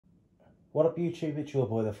What up YouTube, it's your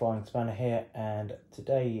boy the Flying Spanner here, and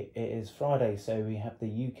today it is Friday, so we have the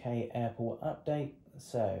UK airport update.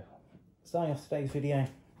 So, starting off today's video,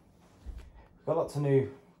 we've got lots of new,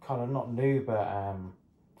 kind of not new, but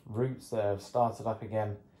routes that have started up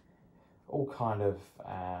again, all kind of,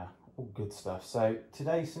 all good stuff. So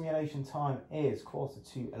today's simulation time is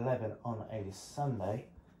 11:45 on a Sunday.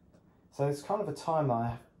 So it's kind of a time that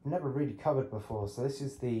I've never really covered before, so this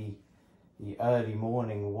is the early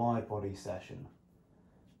morning wide body session.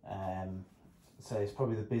 So it's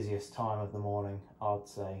probably the busiest time of the morning, I'd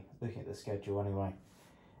say, looking at the schedule anyway.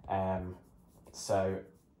 So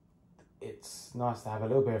it's nice to have a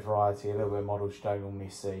little bit of variety, a little bit of models you don't normally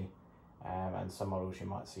see, and some models you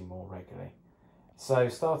might see more regularly. So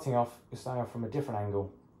starting off, we're starting off from a different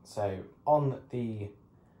angle. So on the,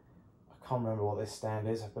 I can't remember what this stand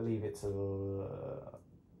is, I believe it's a,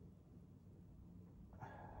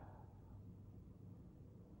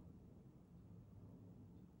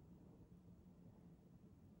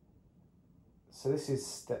 so this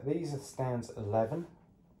is, these are stands 11,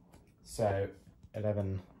 so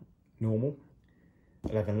 11 normal,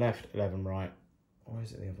 11 left, 11 right, or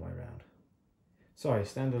is it the other way around? Sorry,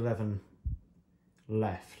 stand 11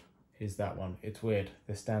 left is that one. It's weird,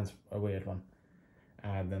 this stand's a weird one.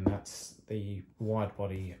 And then that's the wide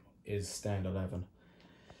body is stand 11.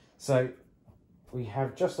 So we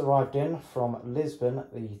have just arrived in from Lisbon,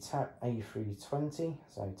 the TAP A320,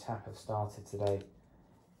 so TAP have started today.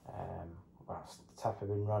 Well, TAP have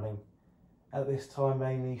been running at this time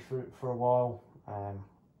mainly for a while.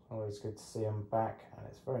 Always good to see them back, and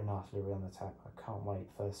it's very nice livery on the TAP. I can't wait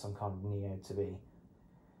for some kind of Neo to be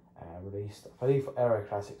released. I believe Aero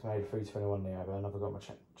Classics made a 321 Neo, but I never got my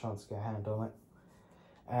chance to get a hand on it.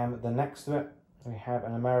 The next to it, we have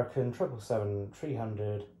an American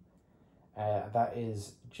 777-300. That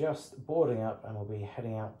is just boarding up and will be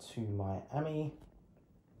heading out to Miami.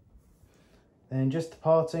 Then just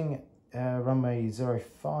departing, runway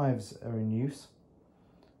 05s are in use,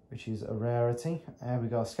 which is a rarity. We've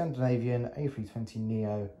got a Scandinavian A320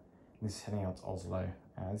 Neo. This is heading out to Oslo.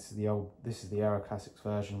 This is the Aero Classics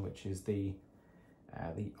version, which is the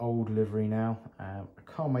old livery now. I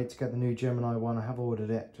can't wait to get the new Gemini one. I have ordered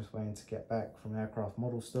it, just waiting to get back from the aircraft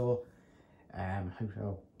model store. Hope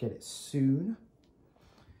I'll get it soon.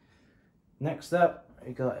 Next up,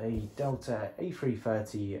 we got a Delta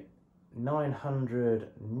A330 900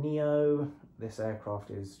 Neo. This aircraft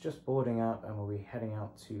is just boarding up and will be heading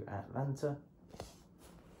out to Atlanta.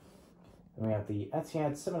 Then we have the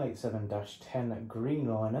Etihad 787-10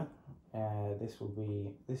 Greenliner.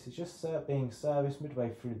 This is just being serviced midway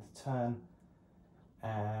through the turn,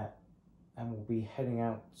 and will be heading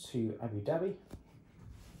out to Abu Dhabi.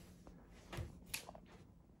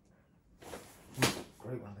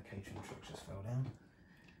 Great, one of the catering trucks just fell down.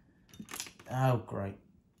 Oh, great.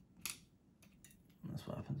 That's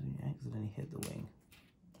what happens when you accidentally hit the wing.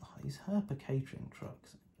 Oh, these Herpa catering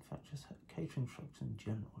trucks, in fact, just catering trucks in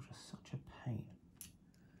general, are just such a pain.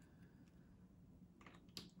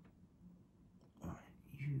 Alright,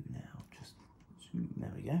 you now just zoom.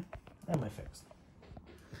 There we go. And we're fixed.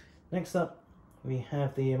 Next up, we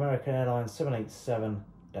have the American Airlines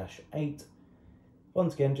 787-8.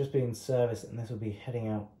 Once again, just being serviced, and this will be heading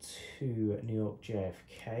out to New York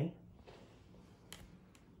JFK.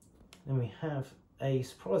 Then we have a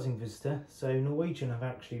surprising visitor. So Norwegian have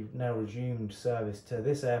actually now resumed service to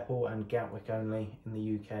this airport and Gatwick only in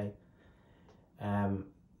the UK.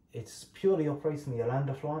 It's purely operating the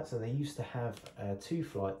Arlanda flight, so they used to have 2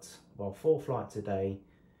 flights, well 4 flights a day,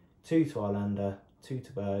 2 to Arlanda, 2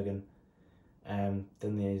 to Bergen, then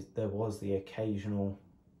there was the occasional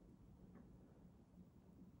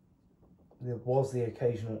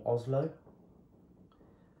Oslo,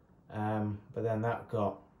 but then that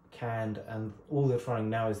got canned, and all they're trying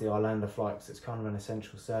now is the Arlanda flight, because it's kind of an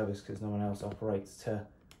essential service because no one else operates to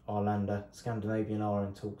Arlanda. Scandinavian are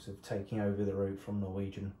in talks of taking over the route from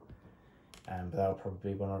Norwegian, but that'll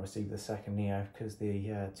probably be when I receive the second Neo, because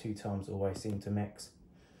the 2 times always seem to mix.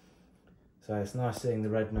 So it's nice seeing the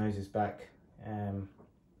red noses back.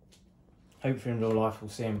 Hopefully in real life we'll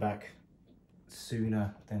see him back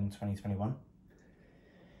sooner than 2021.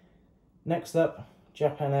 Next up,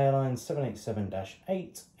 Japan Airlines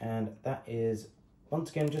 787-8, and that is once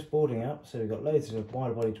again just boarding up, so we've got loads of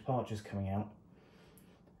wide body departures coming out,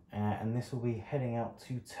 and this will be heading out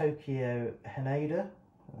to Tokyo Haneda,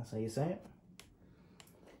 that's how you say it.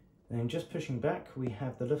 And then just pushing back, we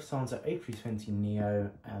have the Lufthansa A320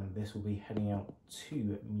 Neo, and this will be heading out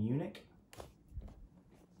to Munich.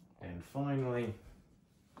 And finally,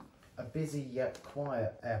 a busy yet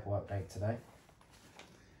quiet airport update today.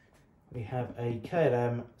 we have a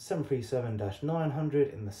KLM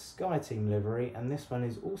 737-900 in the SkyTeam livery, and this one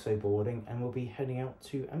is also boarding and will be heading out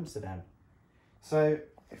to Amsterdam. So,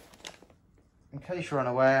 in case you're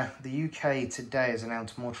unaware, the UK today has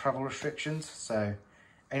announced more travel restrictions. So,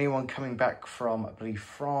 anyone coming back from, I believe,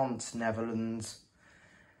 France, Netherlands,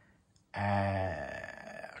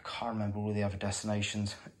 I can't remember all the other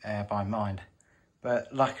destinations by mind,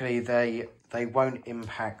 but luckily they won't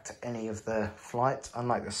impact any of the flights,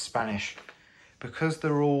 unlike the Spanish, because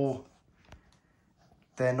they're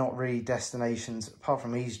not really destinations, apart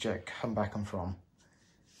from EasyJet come back and from,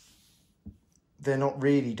 they're not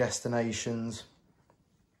really destinations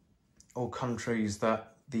or countries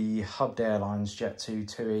that the hubbed airlines Jet2,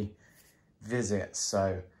 TUI visit.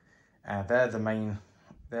 So they're the main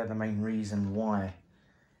reason why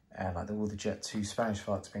like all the Jet2 Spanish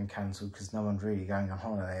flights have been cancelled, because no one's really going on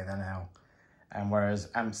holiday there now. And whereas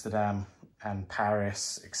Amsterdam and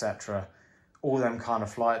Paris, etc., all them kind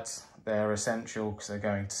of flights, they're essential because they're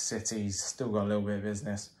going to cities, still got a little bit of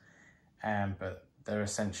business, but they're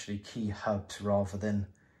essentially key hubs rather than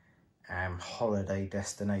holiday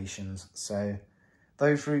destinations. So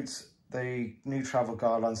those routes, the new travel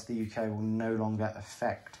guidelines to the UK will no longer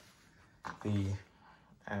affect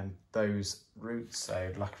those routes.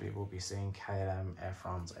 So luckily we'll be seeing KLM, Air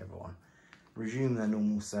France, everyone resume their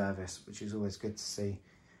normal service, which is always good to see.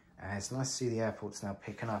 It's nice to see the airports now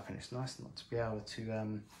picking up, and it's nice not to be able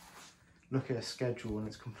to look at a schedule when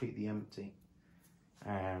it's completely empty,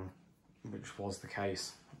 which was the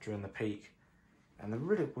case during the peak. And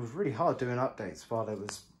it was really hard doing updates while it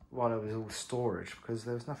was all storage, because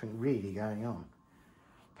there was nothing really going on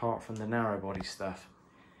apart from the narrow body stuff.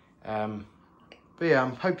 But yeah,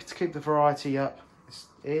 I'm hoping to keep the variety up.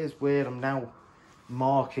 It is weird, I'm now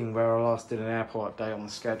marking where I last did an airport update on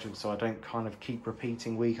the schedule, so I don't kind of keep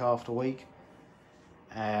repeating week after week.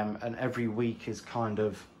 And every week is kind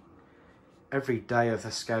of, every day of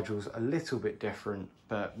the schedule's a little bit different,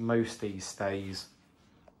 but mostly stays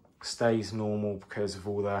normal because of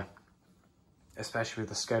all the, especially with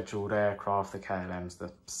the scheduled aircraft, the KLMs,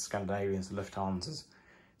 the Scandinavians, the Lufthansas,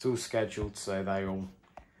 it's all scheduled, so they all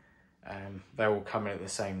come in at the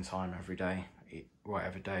same time every day,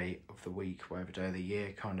 whatever day of the week, whatever day of the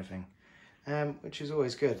year kind of thing, which is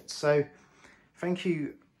always good. So thank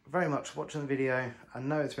you very much for watching the video. I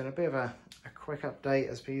know it's been a bit of a quick update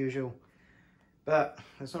as per usual, but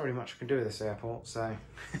there's not really much I can do with this airport, so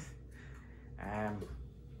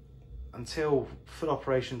until full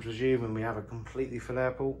operations resume and we have a completely full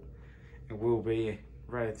airport, it will be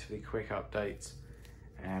relatively quick updates.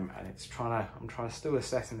 And I'm trying to still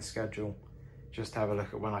assess in the schedule, just to have a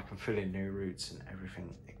look at when I can fill in new routes and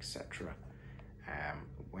everything, etc.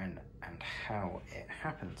 When and how it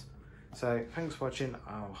happens. So thanks for watching.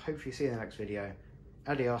 I'll hopefully see you in the next video.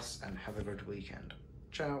 Adios and have a good weekend.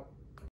 Ciao.